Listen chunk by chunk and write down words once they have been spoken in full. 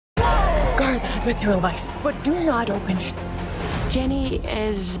share that with your life, but do not open it. Jenny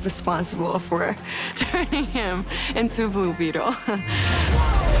is responsible for turning him into Blue Beetle.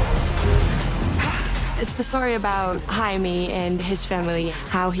 It's the story about Jaime and his family,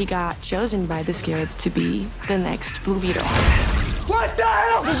 how he got chosen by the Scarab to be the next Blue Beetle. What the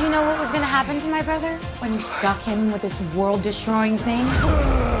hell? Did you know what was gonna happen to my brother when you stuck him with this world-destroying thing?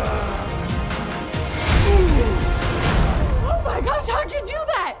 Oh my gosh, how'd you do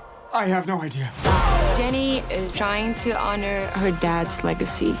that? I have no idea. Jenny is trying to honor her dad's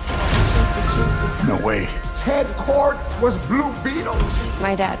legacy. No way. Ted Cord was Blue Beetle.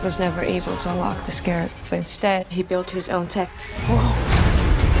 My dad was never able to unlock the Scarab, so instead he built his own tech.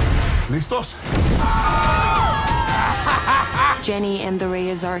 ¿Listos? Jenny and the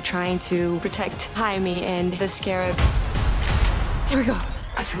Reyes are trying to protect Jaime and the Scarab. Here we go.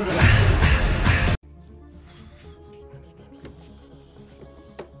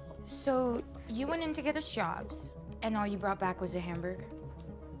 So, you went in to get us jobs, and all you brought back was a hamburger?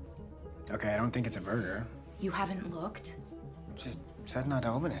 Okay, I don't think it's a burger. You haven't looked? Just said not to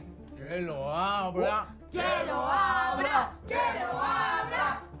open it. Que lo abra. Que lo abra! Que lo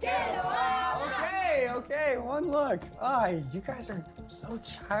abra! Que lo abra! Okay, one look. Ah, you guys are so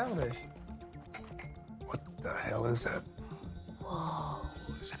childish. What the hell is that? Whoa.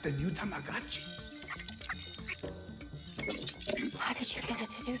 Is that the new Tamagotchi? How did you get it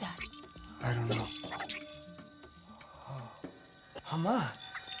to do that? I don't know. Oh, Mama,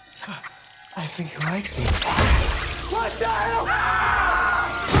 I think you like me. What the hell? Ah!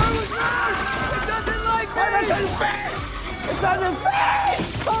 It doesn't like me! It doesn't fit! It doesn't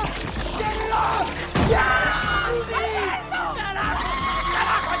fit!